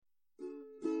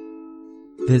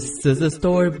This is a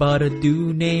story about a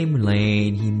dude named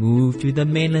Lane. He moved to the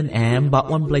mainland and bought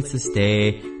one place to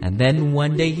stay. And then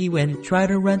one day he went try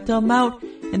to rent them out.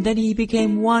 And then he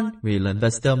became one real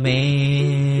investor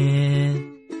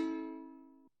man.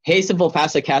 Hey, Simple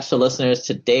Passive Cash Flow listeners.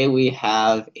 Today we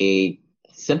have a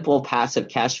Simple Passive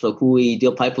Cash Flow Hui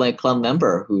Deal Pipeline Club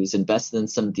member who's invested in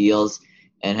some deals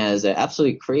and has an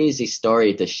absolutely crazy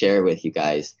story to share with you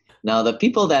guys. Now, the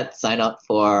people that sign up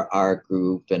for our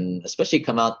group and especially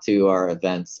come out to our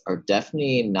events are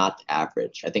definitely not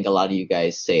average. I think a lot of you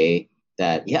guys say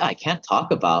that, yeah, I can't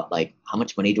talk about like how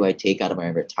much money do I take out of my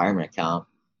retirement account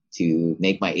to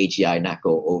make my AGI not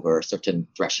go over certain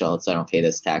thresholds so I don't pay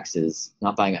those taxes,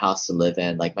 not buying a house to live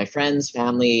in. Like my friends,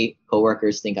 family,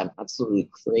 coworkers think I'm absolutely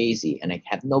crazy and I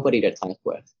have nobody to talk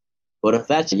with. But if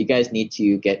that's you guys need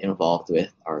to get involved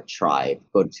with our tribe.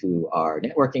 Go to our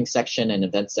networking section and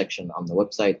event section on the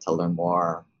website to learn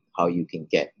more how you can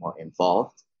get more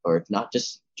involved. Or if not,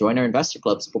 just join our investor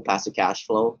club,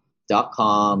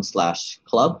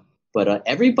 simplepassivecashflow.com/club. But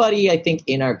everybody, I think,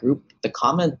 in our group, the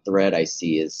common thread I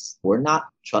see is we're not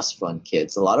trust fund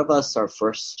kids. A lot of us are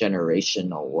first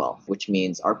generational wealth, which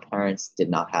means our parents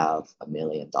did not have $1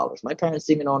 million. My parents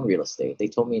didn't even own real estate. They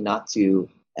told me not to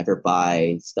ever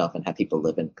buy stuff and have people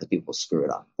live in because people screw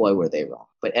it up. Boy, were they wrong.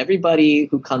 But everybody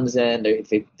who comes in,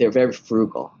 they're very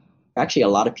frugal. Actually, a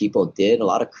lot of people did a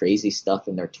lot of crazy stuff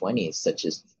in their 20s, such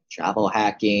as travel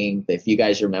hacking. If you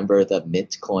guys remember the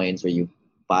mint coins where you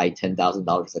buy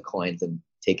 $10,000 of coins and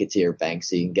take it to your bank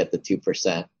so you can get the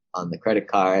 2% on the credit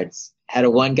cards. Had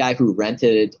one guy who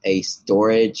rented a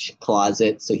storage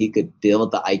closet so he could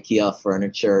build the IKEA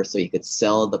furniture so he could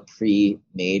sell the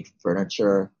pre-made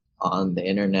furniture on the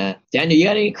internet. Daniel, you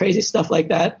got any crazy stuff like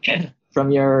that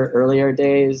from your earlier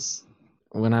days?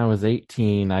 When I was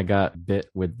 18, I got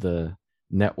bit with the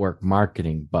network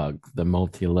marketing bug, the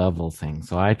multi-level thing.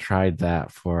 So I tried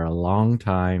that for a long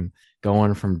time,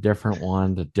 going from different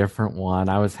one to different one.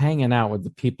 I was hanging out with the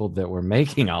people that were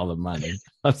making all the money.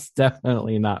 I was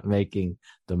definitely not making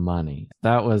the money.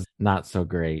 That was not so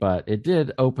great, but it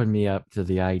did open me up to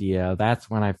the idea. That's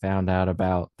when I found out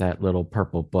about that little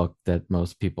purple book that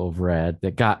most people have read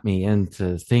that got me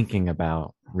into thinking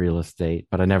about real estate,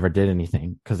 but I never did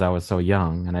anything because I was so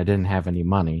young and I didn't have any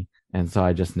money. And so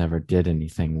I just never did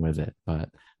anything with it, but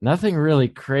nothing really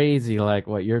crazy like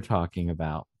what you're talking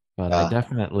about. But I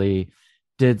definitely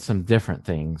did some different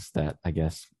things that I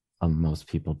guess most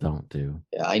people don't do.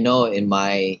 Yeah, I know in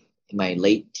my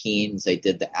late teens, I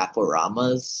did the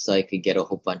Apporamas so I could get a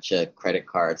whole bunch of credit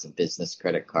cards and business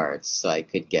credit cards. So I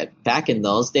could get, back in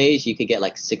those days, you could get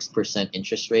like 6%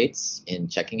 interest rates in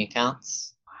checking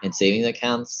accounts and savings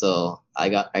accounts. So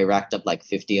I racked up like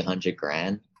 50, 100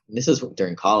 grand. This is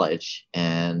during college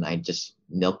and I just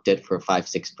milked it for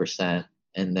 5-6%.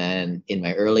 And then in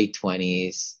my early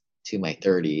 20s to my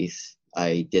 30s,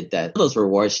 I did that. Those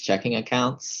rewards checking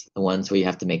accounts, the ones where you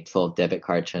have to make 12 debit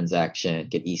card transactions,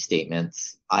 get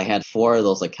e-statements. I had 4 of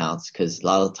those accounts because a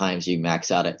lot of times you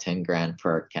max out at 10 grand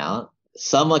per account.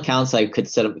 Some accounts I could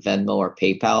set up Venmo or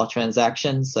PayPal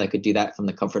transactions, so I could do that from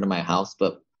the comfort of my house.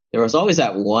 But there was always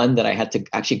that one that I had to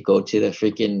actually go to the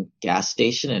freaking gas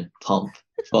station and pump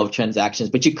 12 transactions,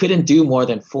 but you couldn't do more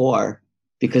than 4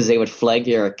 because they would flag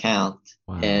your account.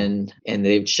 Wow. And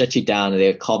they'd shut you down and they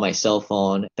would call my cell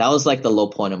phone. That was like the low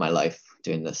point of my life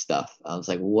doing this stuff. I was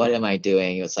like, what am I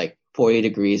doing? It was like 40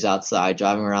 degrees outside,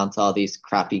 driving around to all these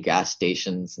crappy gas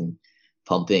stations and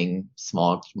pumping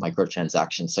small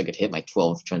microtransactions so I could hit my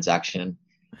 12 transaction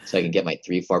so I could get my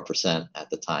 3-4% at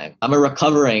the time. I'm a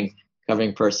recovering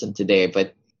person today,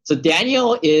 but so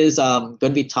Daniel is going to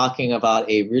be talking about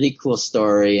a really cool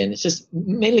story, and it's just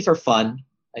mainly for fun.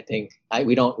 I think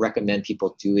we don't recommend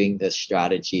people doing this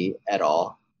strategy at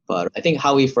all. But I think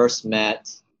how we first met,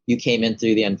 you came in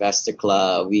through the investor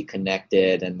club, we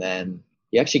connected, and then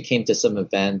you actually came to some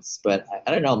events. But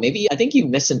I don't know, I think you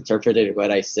misinterpreted what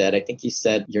I said. I think you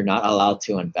said you're not allowed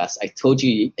to invest. I told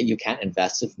you you can't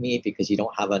invest with me because you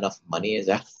don't have enough money. Is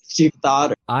that what you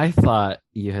thought? I thought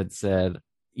you had said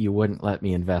you wouldn't let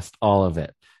me invest all of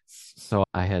it. So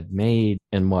I had made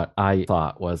in what I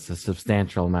thought was a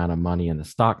substantial amount of money in the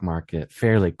stock market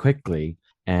fairly quickly.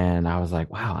 And I was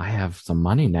like, wow, I have some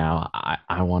money now.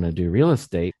 I want to do real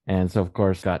estate. And so, of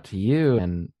course, got to you.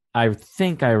 And I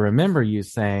think I remember you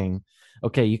saying,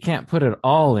 okay, you can't put it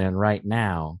all in right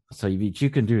now. So you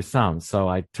can do some. So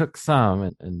I took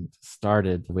some and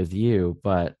started with you.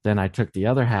 But then I took the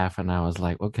other half and I was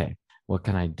like, okay, what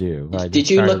can I do? Did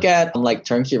you look at like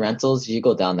turnkey rentals? Did you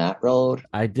go down that road?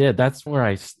 I did. That's where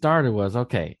I started was,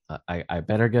 okay, I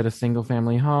better get a single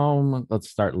family home. Let's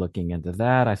start looking into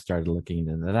that. I started looking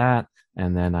into that.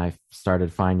 And then I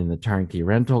started finding the turnkey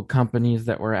rental companies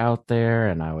that were out there,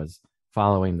 and I was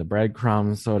following the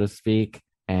breadcrumbs, so to speak.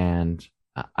 And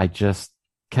I just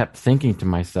kept thinking to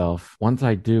myself, once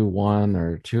I do one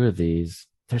or two of these,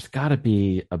 there's got to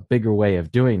be a bigger way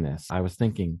of doing this. I was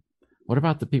thinking, what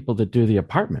about the people that do the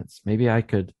apartments? Maybe I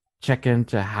could check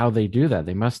into how they do that.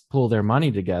 They must pull their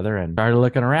money together, and started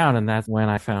looking around. And that's when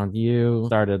I found you,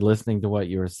 started listening to what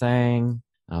you were saying.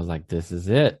 I was like, this is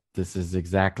it. This is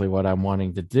exactly what I'm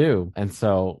wanting to do. And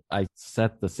so I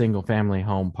set the single family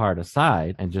home part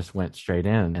aside and just went straight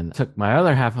in and took my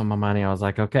other half of my money. I was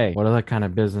like, okay, what other kind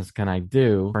of business can I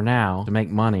do for now to make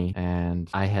money? And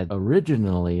I had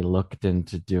originally looked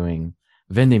into doing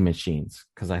vending machines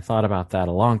because I thought about that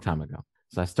a long time ago.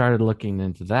 So I started looking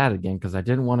into that again because I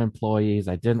didn't want employees.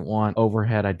 I didn't want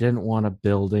overhead. I didn't want a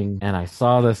building. And I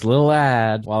saw this little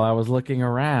ad while I was looking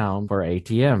around for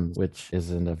ATMs, which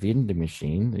isn't a vending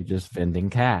machine. They're just vending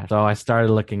cash. So I started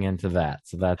looking into that.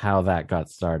 So that's how that got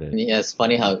started. Yeah, it's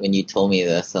funny how when you told me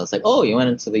this, I was like, oh, you went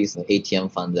into these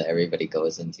ATM funds that everybody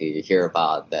goes into. You hear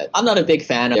about that. I'm not a big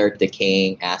fan of their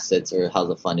decaying assets or how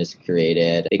the fund is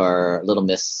created. They are a little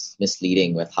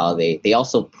misleading with how they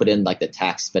also put in like the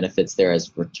tax benefits there as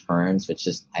returns, which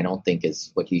is I don't think is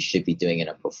what you should be doing in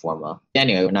a pro forma.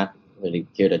 Anyway, we're not really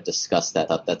here to discuss that.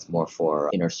 That's more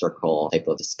for inner circle type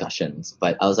of discussions.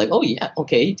 But I was like, oh yeah,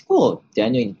 okay, cool.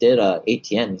 Daniel, you did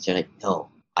ATM. You're like, no,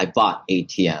 I bought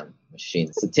ATM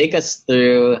machines. So take us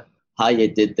through how you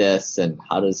did this and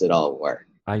how does it all work?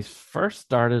 I first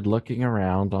started looking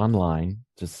around online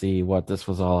to see what this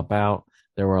was all about.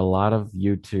 There were a lot of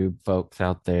YouTube folks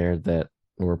out there that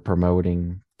were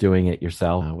promoting doing it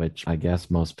yourself, which I guess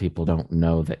most people don't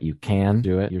know that you can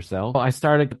do it yourself. I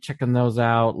started checking those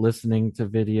out, listening to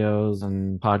videos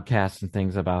and podcasts and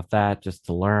things about that just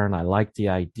to learn. I liked the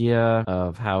idea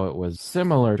of how it was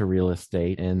similar to real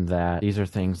estate in that these are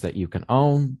things that you can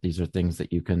own. These are things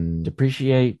that you can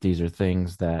depreciate. These are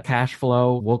things that cash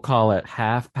flow, we'll call it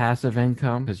half passive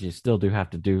income because you still do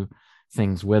have to do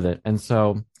things with it. And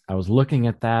so I was looking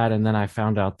at that, and then I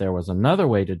found out there was another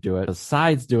way to do it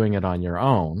besides doing it on your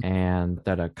own, and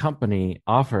that a company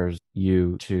offers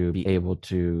you to be able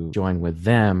to join with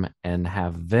them and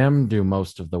have them do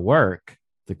most of the work,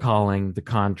 the calling, the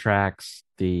contracts,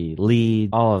 the lead,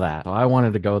 all of that. So I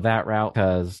wanted to go that route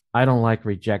because I don't like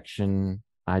rejection.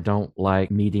 I don't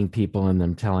like meeting people and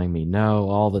them telling me no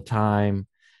all the time.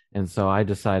 And so I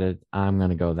decided I'm going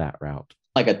to go that route.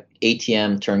 Like a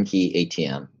ATM, turnkey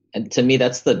ATM. And to me,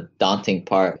 that's the daunting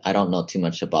part. I don't know too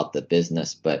much about the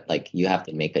business, but like you have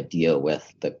to make a deal with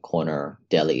the corner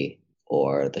deli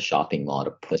or the shopping mall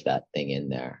to put that thing in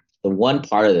there. The one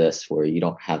part of this where you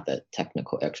don't have the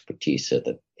technical expertise or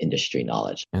the industry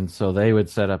knowledge. And so they would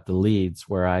set up the leads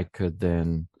where I could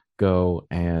then go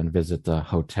and visit the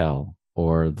hotel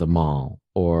or the mall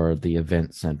or the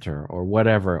event center or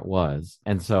whatever it was.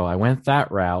 And so I went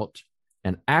that route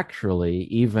and actually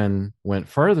even went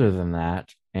further than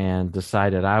that and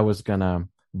decided I was going to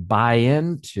buy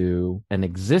into an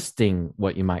existing,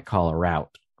 what you might call a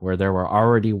route, where there were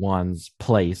already ones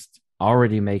placed,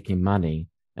 already making money,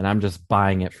 and I'm just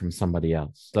buying it from somebody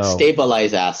else. So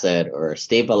stabilized asset or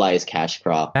stabilized cash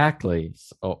crop. Exactly.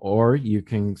 Or you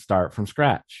can start from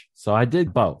scratch. So I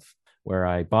did both, where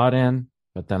I bought in,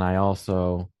 but then I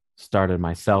also started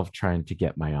myself trying to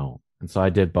get my own. And so I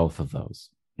did both of those.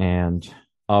 And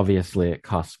obviously it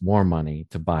costs more money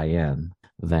to buy in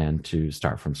than to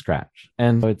start from scratch.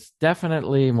 And it's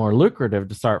definitely more lucrative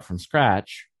to start from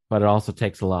scratch, but it also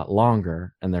takes a lot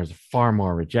longer. And there's far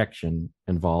more rejection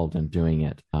involved in doing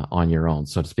it on your own,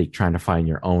 so to speak, trying to find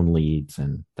your own leads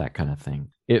and that kind of thing.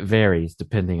 It varies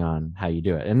depending on how you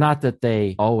do it. And not that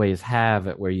they always have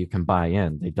it where you can buy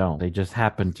in. They don't. They just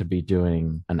happen to be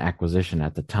doing an acquisition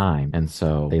at the time. And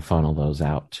so they funnel those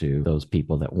out to those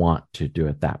people that want to do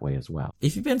it that way as well.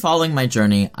 If you've been following my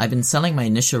journey, I've been selling my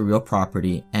initial real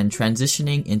property and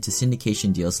transitioning into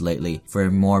syndication deals lately for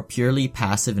a more purely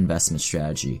passive investment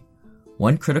strategy.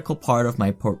 One critical part of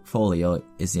my portfolio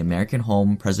is the American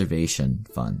Home Preservation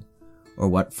Fund, or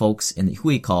what folks in the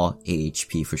Hui call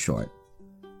AHP for short.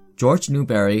 George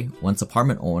Newberry, once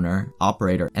apartment owner,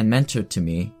 operator, and mentor to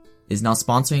me, is now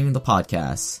sponsoring the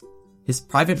podcast. His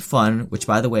private fund, which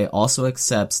by the way also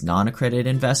accepts non-accredited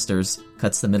investors,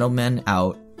 cuts the middlemen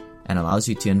out and allows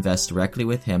you to invest directly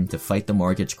with him to fight the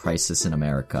mortgage crisis in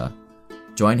America.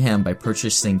 Join him by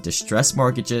purchasing distressed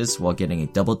mortgages while getting a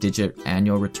double-digit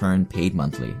annual return paid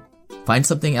monthly. Find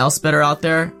something else better out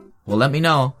there? Well, let me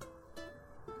know.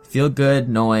 Feel good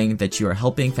knowing that you are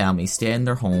helping families stay in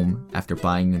their home after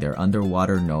buying their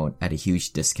underwater note at a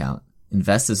huge discount.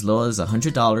 Invest as low as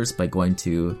 $100 by going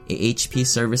to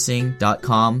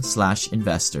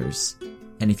ahpservicing.com/investors.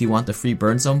 And if you want the free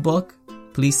Burn Zone book,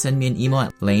 please send me an email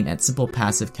at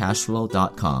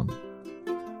lane@simplepassivecashflow.com.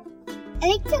 I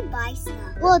like to buy stuff.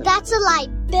 Well, that's a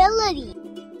liability.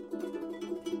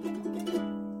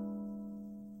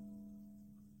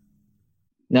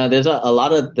 Now, there's a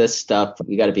lot of this stuff.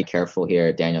 You got to be careful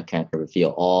here. Daniel can't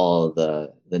reveal all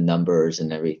the numbers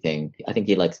and everything. I think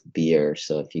he likes beer.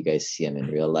 So if you guys see him in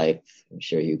real life, I'm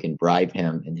sure you can bribe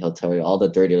him and he'll tell you all the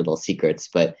dirty little secrets.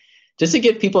 But just to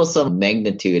give people some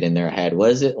magnitude in their head, what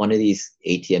does one of these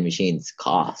ATM machines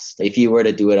cost? If you were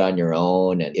to do it on your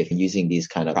own, and if you're using these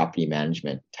kind of property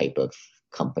management type of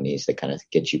companies that kind of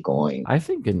get you going. I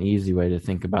think an easy way to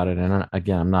think about it, and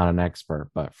again, I'm not an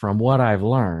expert, but from what I've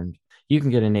learned, you can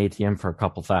get an ATM for a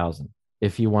couple thousand.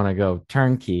 If you want to go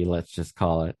turnkey, let's just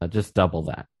call it, just double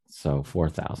that. So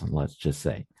 4,000, let's just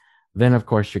say. Then, of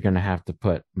course, you're going to have to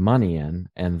put money in,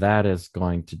 and that is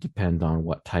going to depend on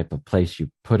what type of place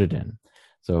you put it in.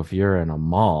 So if you're in a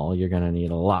mall, you're going to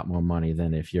need a lot more money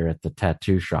than if you're at the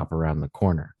tattoo shop around the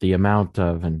corner. The amount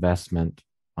of investment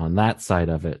on that side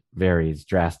of it varies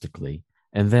drastically.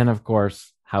 And then, of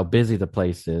course, how busy the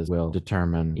place is will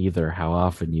determine either how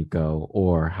often you go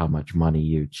or how much money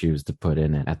you choose to put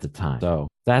in it at the time. So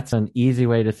that's an easy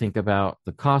way to think about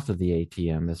the cost of the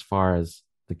ATM. As far as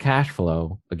the cash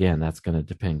flow, again, that's going to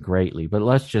depend greatly, but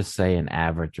let's just say an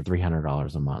average of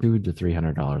 $300 a month, $200 to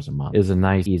 $300 a month is a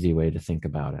nice, easy way to think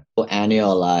about it. Well,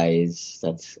 annualize,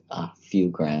 that's a few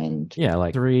grand. Yeah,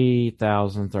 like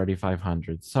 3,000,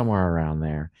 3,500, somewhere around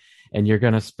there. And you're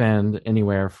going to spend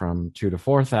anywhere from 2,000 to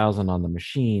 4,000 on the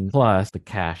machine plus the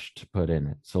cash to put in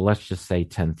it. So let's just say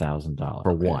 $10,000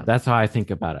 for one. That's how I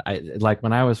think about it. Like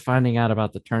when I was finding out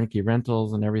about the turnkey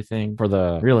rentals and everything for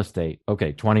the real estate,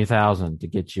 okay, $20,000 to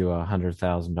get you a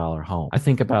 $100,000 home. I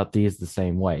think about these the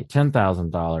same way.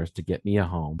 $10,000 to get me a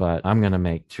home, but I'm going to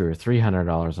make $200 or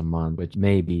 $300 a month, which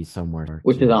may be somewhere.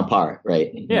 Which is on par,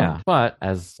 right? Yeah. But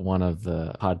as one of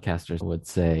the podcasters would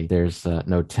say, there's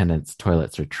no tenants,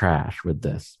 toilets, or trash with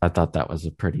this. I thought that was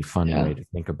a pretty funny way to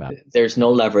think about it. There's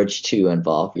no leverage to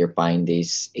involve. You're buying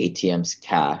these ATMs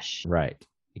cash. Right.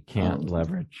 You can't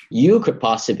leverage. You could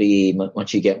possibly,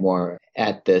 once you get more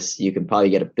at this, you can probably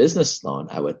get a business loan,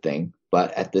 I would think.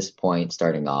 But at this point,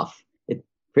 starting off, it's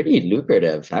pretty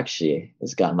lucrative, actually.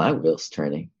 It's got my wheels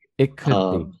turning. It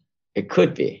could be. It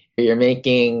could be. You're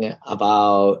making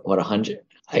about, 100?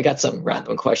 I got some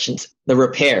random questions. The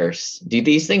repairs, do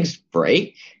these things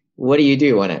break? What do you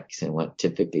do what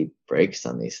typically breaks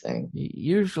on these things?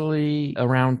 Usually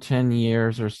around 10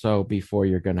 years or so before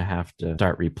you're going to have to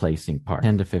start replacing parts,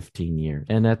 10 to 15 years.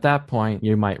 And at that point,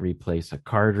 you might replace a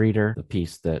card reader, the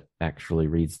piece that actually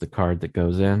reads the card that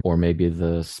goes in, or maybe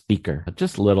the speaker,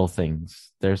 just little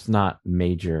things. There's not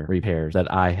major repairs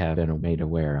that I have been made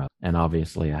aware of. And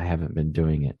obviously, I haven't been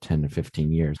doing it 10 to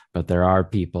 15 years, but there are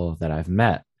people that I've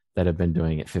met that have been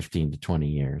doing it 15 to 20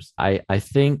 years. I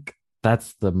think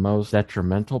that's the most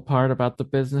detrimental part about the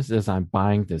business is I'm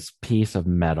buying this piece of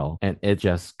metal and it's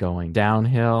just going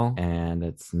downhill, and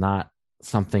it's not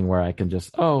something where I can just,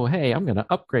 oh, hey, I'm going to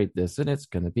upgrade this and it's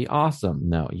going to be awesome.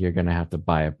 No, you're going to have to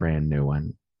buy a brand new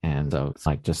one. And so it's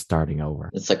like just starting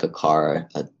over. It's like a car,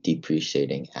 a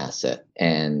depreciating asset.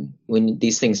 And when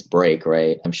these things break,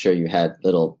 right, I'm sure you had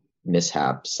little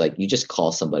mishaps, like you just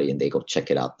call somebody and they go check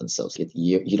it out themselves.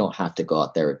 You don't have to go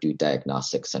out there and do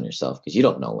diagnostics on yourself because you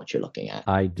don't know what you're looking at.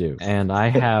 I do, and I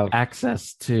have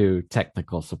access to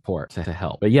technical support to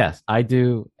help. But yes, I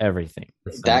do everything.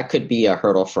 That could be a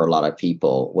hurdle for a lot of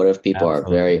people. What if people are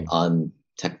very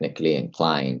technically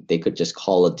inclined? They could just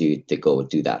call a dude to go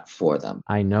do that for them.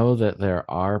 I know that there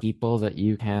are people that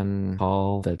you can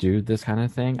call that do this kind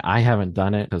of thing. I haven't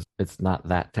done it because it's not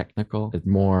that technical. It's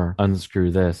more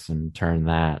unscrew this and turn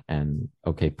that and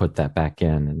okay, put that back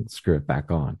in and screw it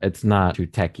back on. It's not too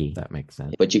techy, if that makes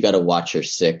sense. But you got to watch your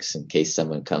six in case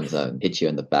someone comes out and hits you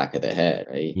in the back of the head,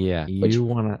 right? Yeah, you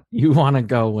wanna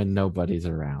go when nobody's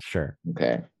around. Sure.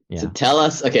 Okay. Yeah. So tell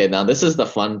us, okay, now this is the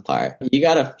fun part. You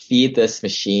got to feed this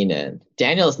machine in.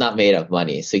 Daniel's not made of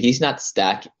money, so he's not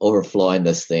overflowing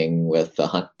this thing with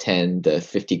 10 to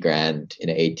 50 grand in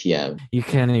an ATM. You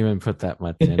can't even put that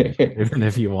much in it, even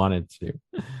if you wanted to.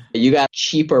 You got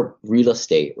cheaper real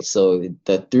estate, so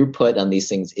the throughput on these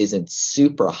things isn't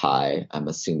super high, I'm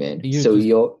assuming.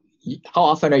 How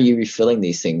often are you refilling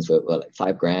these things with like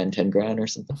 5 grand, 10 grand or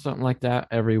something? Something like that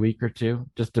every week or two.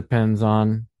 Just depends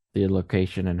on the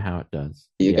location and how it does.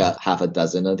 You got half a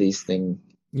dozen of these things?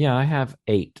 Yeah, I have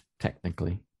 8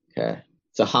 technically. Okay.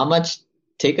 So how much,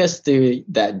 take us through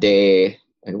that day.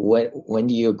 Like when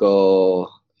do you go?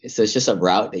 So it's just a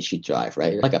route that you drive,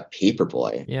 right? Like a paper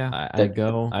boy. Yeah, I That-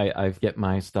 go, I get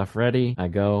my stuff ready. I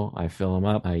go, I fill them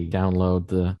up. I download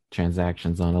the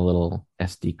transactions on a little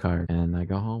SD card and I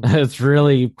go home. It's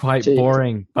really quite So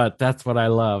boring, but that's what I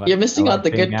love. you're missing I out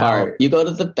the being good part. You go to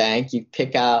the bank, you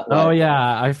pick out Oh, what,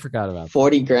 yeah, I forgot about that.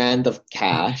 40 grand of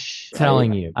cash.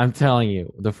 Right? I'm telling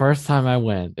you, the first time I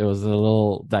went, it was a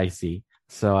little dicey.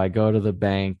 So I go to the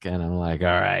bank and I'm like, all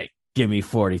right, give me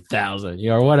 40,000,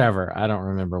 or whatever. I don't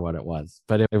remember what it was,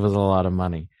 but it was a lot of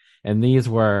money. And these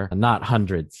were not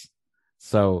hundreds.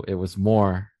 So it was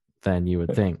more than you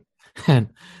would think.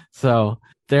 And so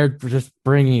they're just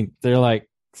they're like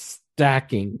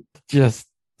stacking just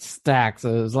stacks.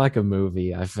 It was like a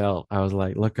movie. I was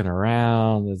like looking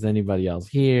around. Is anybody else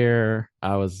here?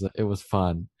 It was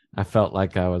fun. I felt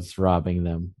like I was robbing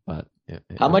them, but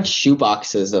How much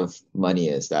shoeboxes of money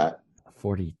is that?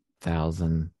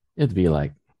 40,000. It'd be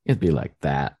like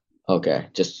that. Okay,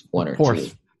 just one or Four, two.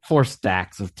 4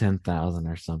 stacks of 10,000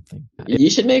 or something. You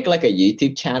should make like a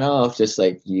YouTube channel of just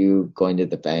like you going to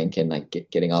the bank and like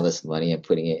getting all this money and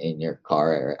putting it in your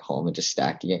car or at home and just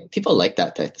stacking it. People like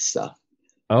that type of stuff.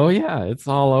 Oh yeah, it's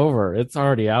all over. It's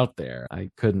already out there.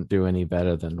 I couldn't do any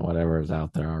better than whatever is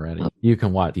out there already. You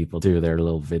can watch people do their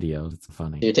little videos. It's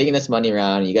funny. You're taking this money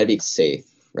around. You got to be safe,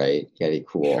 right? You got to be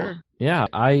cool. Sure. Yeah,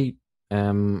 I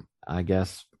am, I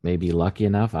guess, maybe lucky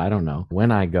enough. I don't know.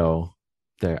 When I go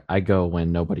there, I go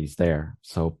when nobody's there.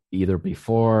 So either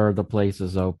before the place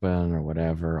is open or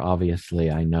whatever.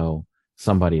 Obviously, I know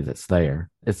somebody that's there.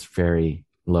 It's very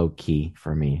low key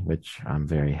for me, which I'm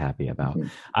very happy about.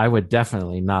 I would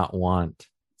definitely not want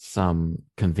some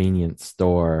convenience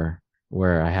store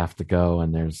where I have to go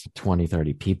and there's 20,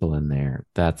 30 people in there.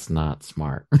 That's not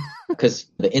smart. Because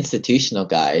the institutional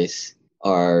guys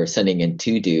are sending in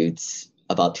 2 dudes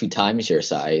about 2 times your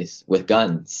size with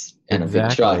guns and a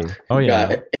big truck. Oh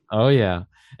yeah. Oh yeah.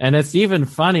 And it's even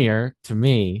funnier to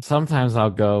me. Sometimes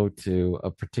I'll go to a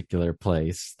particular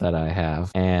place that I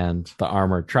have and the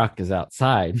armored truck is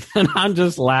outside and I'm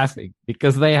just laughing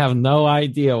because they have no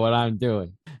idea what I'm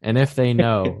doing. And if they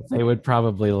know, they would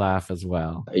probably laugh as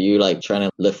well. Are you like trying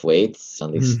to lift weights,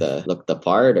 at least look the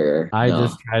part, or I no?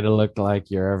 just try to look like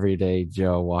your everyday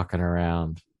Joe walking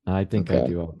around. I think I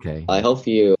do okay. I hope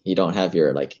you don't have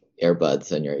your like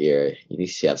earbuds in your ear. At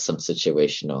least you have some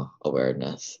situational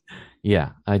awareness.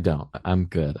 Yeah, I don't. I'm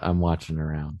good. I'm watching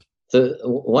around. So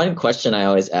one question I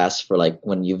always ask for like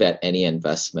when you vet any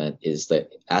investment is the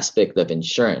aspect of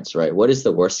insurance, right? What is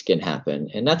the worst can happen?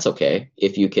 And that's okay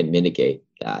if you can mitigate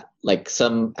that. Like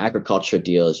some agriculture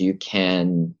deals, you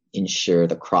can insure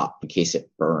the crop in case it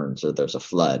burns or there's a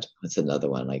flood. That's another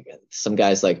one. Like some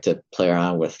guys like to play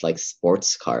around with like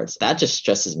sports cards. That just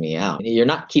stresses me out. You're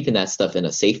not keeping that stuff in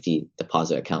a safety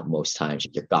deposit account most times.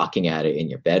 You're gawking at it in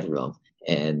your bedroom.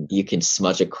 And you can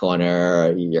smudge a corner,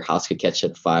 or your house could catch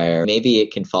on fire. Maybe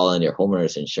it can fall under your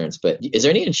homeowner's insurance, but is there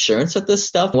any insurance with this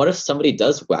stuff? What if somebody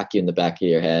does whack you in the back of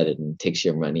your head and takes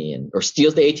your money or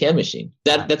steals the ATM machine?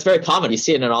 That's very common. You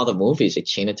see it in all the movies. They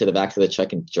chain it to the back of the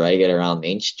truck and drag it around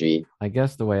Main Street. I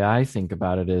guess the way I think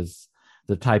about it is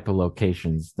the type of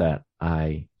locations that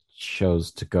I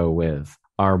chose to go with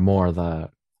are more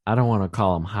I don't want to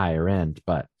call them higher end,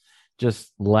 but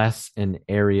just less in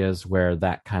areas where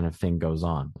that kind of thing goes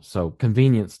on. So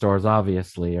convenience stores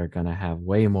obviously are going to have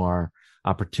way more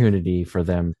opportunity for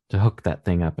them to hook that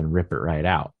thing up and rip it right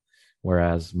out.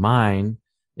 Whereas mine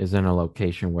is in a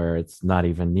location where it's not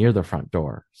even near the front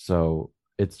door. So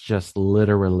it's just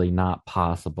literally not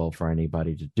possible for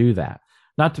anybody to do that.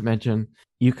 Not to mention,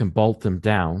 you can bolt them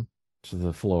down to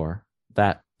the floor.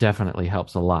 That definitely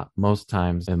helps a lot. Most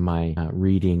times in my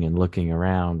reading and looking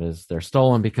around is they're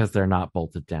stolen because they're not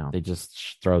bolted down. They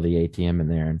just throw the ATM in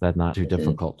there and that's not too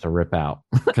difficult to rip out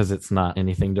because it's not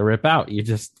anything to rip out. You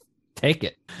just take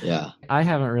it. Yeah. I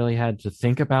haven't really had to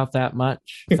think about that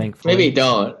much, thankfully. Maybe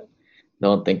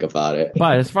don't think about it.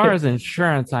 But as far as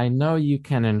insurance, I know you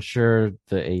can insure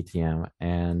the ATM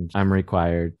and I'm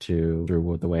required to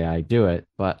through the way I do it,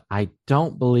 but I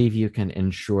don't believe you can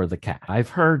insure the cash. I've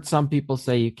heard some people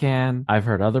say you can. I've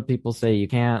heard other people say you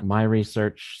can't. My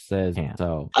research says you can't.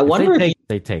 So I wonder if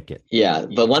they take it. Yeah,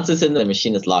 but once it's in the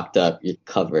machine is locked up, you're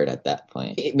covered at that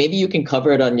point. Maybe you can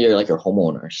cover it on your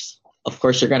homeowners. Of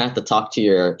course, you're going to have to talk to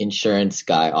your insurance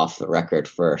guy off the record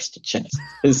first,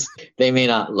 because they may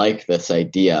not like this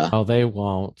idea. Oh, they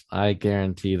won't. I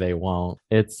guarantee they won't.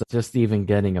 It's just even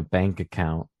getting a bank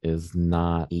account is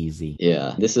not easy.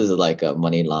 Yeah, this is like a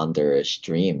money launderer's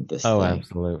dream. This thing.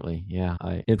 Absolutely. Yeah,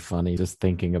 it's funny just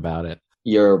thinking about it.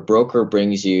 your broker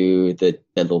brings you the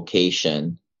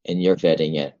location and you're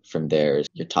vetting it from there,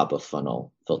 your top of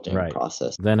funnel filtering Right.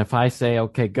 process. Then if I say,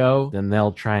 okay, go, then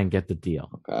they'll try and get the deal.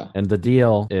 Okay. And the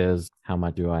deal is how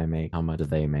much do I make? How much do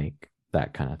they make?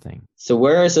 That kind of thing. So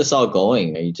where is this all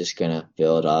going? Are you just going to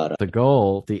build out? The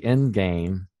goal, the end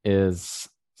game is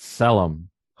sell them,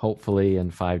 hopefully in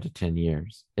 5 to 10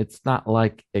 years. It's not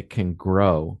like it can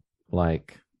grow.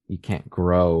 Like you can't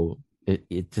grow.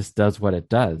 It just does what it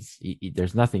does.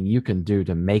 There's nothing you can do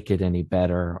to make it any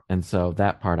better. And so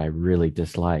that part I really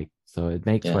dislike. So it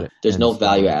makes what it, there's no so,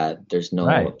 value add. There's no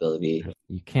right. ability.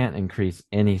 You can't increase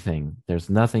anything. There's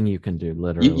nothing you can do,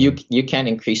 literally. You can't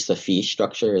increase the fee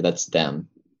structure. That's them.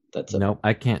 Nope,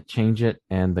 I can't change it.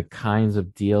 And the kinds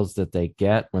of deals that they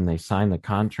get when they sign the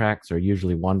contracts are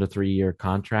usually 1 to 3 year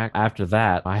contract. After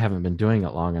that, I haven't been doing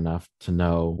it long enough to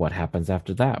know what happens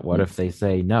after that. What if they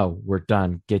say, no, we're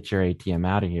done. Get your ATM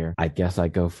out of here. I guess I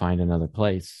go find another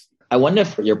place. I wonder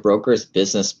if your broker's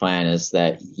business plan is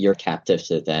that you're captive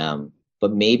to them,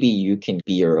 but maybe you can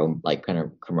be your own like kind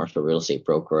of commercial real estate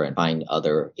broker and find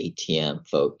other ATM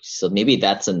folks. So maybe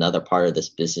that's another part of this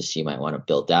business you might want to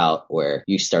build out, where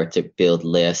you start to build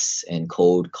lists and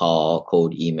cold call,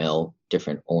 cold email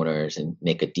different owners and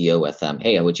make a deal with them.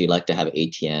 Hey, would you like to have an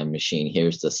ATM machine?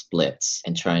 Here's the splits,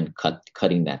 and try and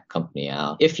cutting that company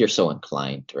out if you're so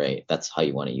inclined, right? That's how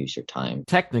you want to use your time.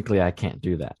 Technically, I can't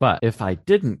do that. But if I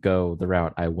didn't go the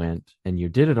route I went and you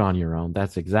did it on your own,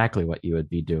 that's exactly what you would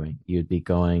be doing. You'd be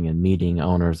going and meeting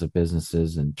owners of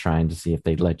businesses and trying to see if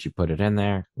they'd let you put it in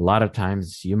there. A lot of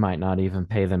times you might not even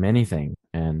pay them anything.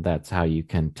 And that's how you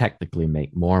can technically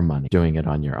make more money doing it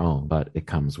on your own. But it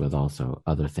comes with also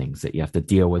other things that you have to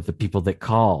deal with. The people that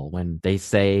call when they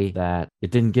say that it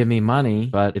didn't give me money,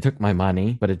 but it took my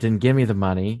money, but it didn't give me the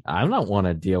money. I don't want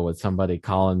to deal with somebody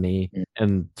calling me at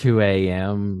 2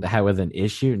 a.m. with an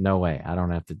issue. No way. I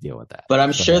don't have to deal with that. But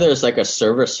I'm sure there's like a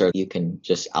servicer you can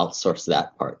just outsource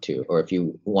that part to. Or if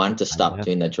you want to stop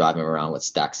doing the driving around with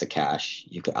stacks of cash,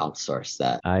 you could outsource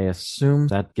that. I assume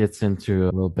that gets into a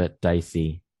little bit dicey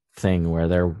thing where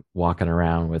they're walking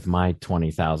around with my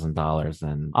 $20,000,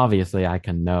 and obviously I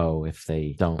can know if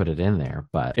they don't put it in there,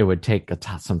 but it would take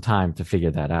some time to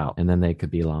figure that out, and then they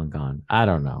could be long gone. I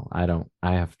don't know.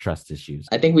 I have trust issues.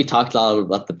 I think we talked a lot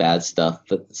about the bad stuff,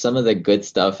 but some of the good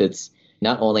stuff, it's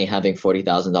not only having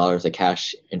 $40,000 of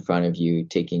cash in front of you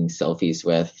taking selfies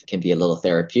with can be a little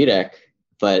therapeutic.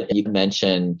 But you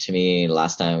mentioned to me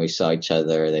last time we saw each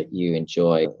other that you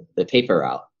enjoy the paper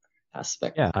route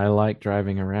aspect. Yeah, I like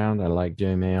driving around. I like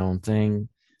doing my own thing.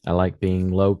 I like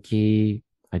being low key.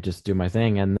 I just do my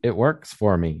thing and it works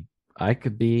for me. I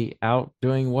could be out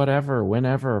doing whatever,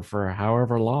 whenever, for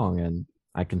however long, and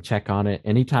I can check on it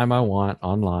anytime I want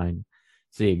online,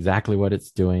 see exactly what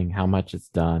it's doing, how much it's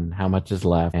done, how much is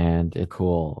left, and it's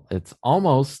cool. It's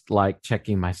almost like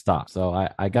checking my stock. So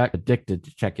I got addicted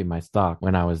to checking my stock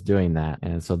when I was doing that.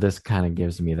 And so this kind of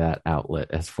gives me that outlet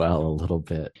as well a little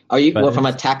bit. Are you, from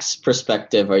a tax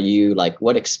perspective, are you like,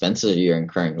 what expenses are you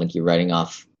incurring? Like you're writing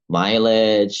off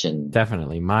mileage and...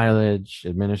 Definitely mileage,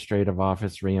 administrative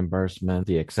office reimbursement,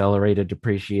 the accelerated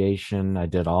depreciation. I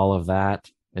did all of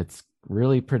that. It's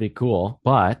really pretty cool,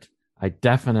 but I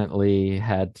definitely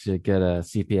had to get a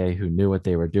CPA who knew what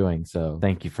they were doing. So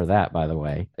thank you for that, by the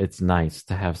way. It's nice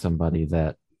to have somebody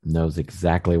that knows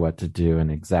exactly what to do and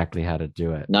exactly how to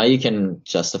do it. Now you can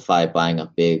justify buying a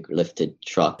big lifted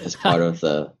truck as part of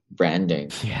the branding.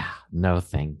 Yeah, no,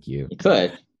 thank you. You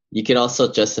could. You could also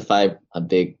justify a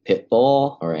big pit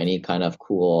bull or any kind of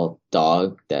cool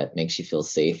dog that makes you feel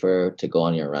safer to go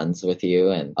on your runs with you,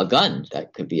 and a gun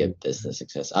that could be a business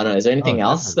success. I don't know. Is there anything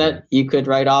else that you could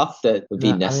write off that would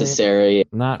be necessary?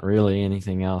 Not really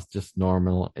anything else, just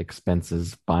normal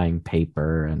expenses, buying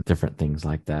paper and different things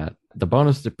like that. The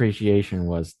bonus depreciation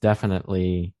was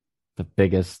definitely the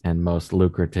biggest and most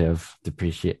lucrative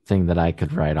thing that I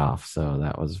could write off. So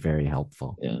that was very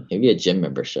helpful. Yeah. Maybe a gym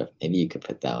membership. Maybe you could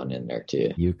put that one in there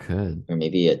too. You could. Or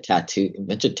maybe a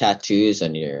bunch of tattoos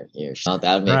on your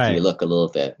that would make you look a little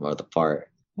bit more the part.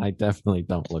 I definitely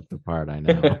don't look the part, I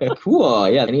know. Cool.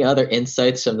 Yeah. Any other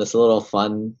insights from this little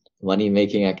fun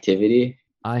money-making activity?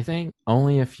 I think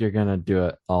only if you're going to do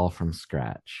it all from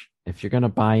scratch. If you're going to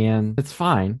buy in, it's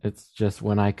fine. It's just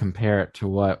when I compare it to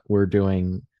what we're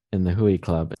doing in the Hui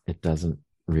Club, it doesn't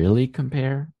really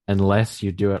compare unless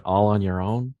you do it all on your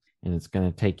own, and it's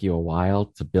going to take you a while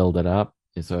to build it up.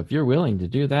 And so if you're willing to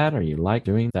do that, or you like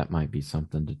doing that, might be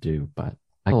something to do. But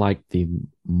I like the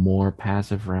more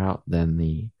passive route than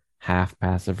the half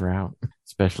passive route,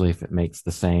 especially if it makes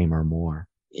the same or more.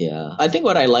 Yeah. I think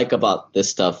what I like about this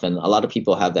stuff, and a lot of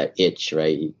people have that itch,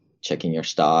 right? checking your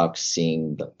stocks,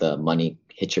 seeing the money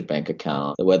hit your bank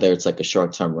account, whether it's like a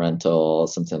short-term rental,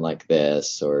 something like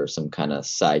this, or some kind of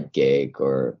side gig,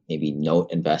 or maybe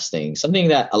note investing, something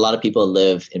that a lot of people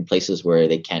live in places where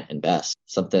they can't invest,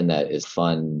 something that is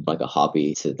fun, like a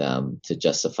hobby to them to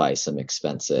justify some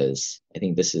expenses. I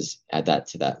think this is add that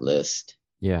to that list.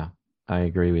 Yeah, I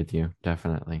agree with you.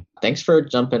 Definitely. Thanks for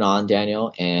jumping on,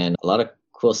 Daniel, and a lot of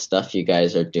cool stuff you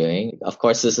guys are doing. Of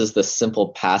course, this is the simple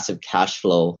passive cash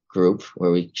flow group where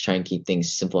we try and keep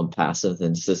things simple and passive,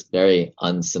 and this is very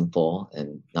unsimple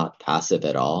and not passive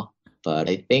at all. But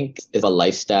I think it's a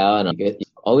lifestyle, and you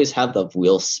always have the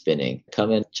wheel spinning. Come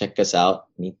and check us out,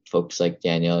 meet folks like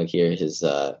Daniel, hear his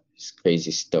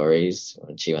crazy stories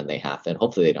when they happen.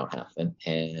 Hopefully they don't happen.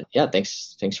 And yeah,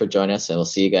 thanks for joining us, and we'll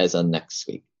see you guys on next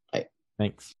week. Bye.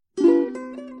 Thanks.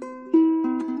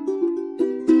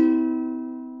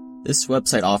 This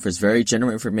website offers very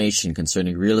general information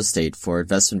concerning real estate for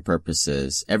investment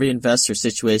purposes. Every investor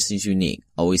situation is unique.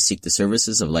 Always seek the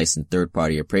services of licensed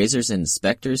third-party appraisers and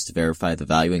inspectors to verify the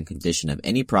value and condition of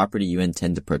any property you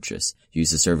intend to purchase.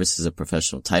 Use the services of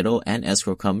professional title and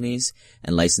escrow companies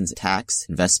and licensed tax,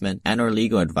 investment, and or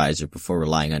legal advisor before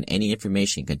relying on any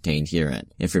information contained herein.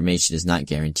 Information is not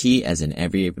guaranteed, as in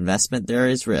every investment there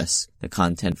is risk. The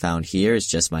content found here is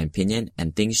just my opinion,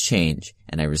 and things change,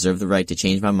 and I reserve the right to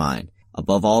change my mind.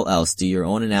 Above all else, do your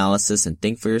own analysis and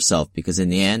think for yourself, because in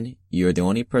the end, you are the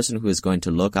only person who is going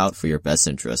to look out for your best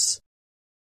interests.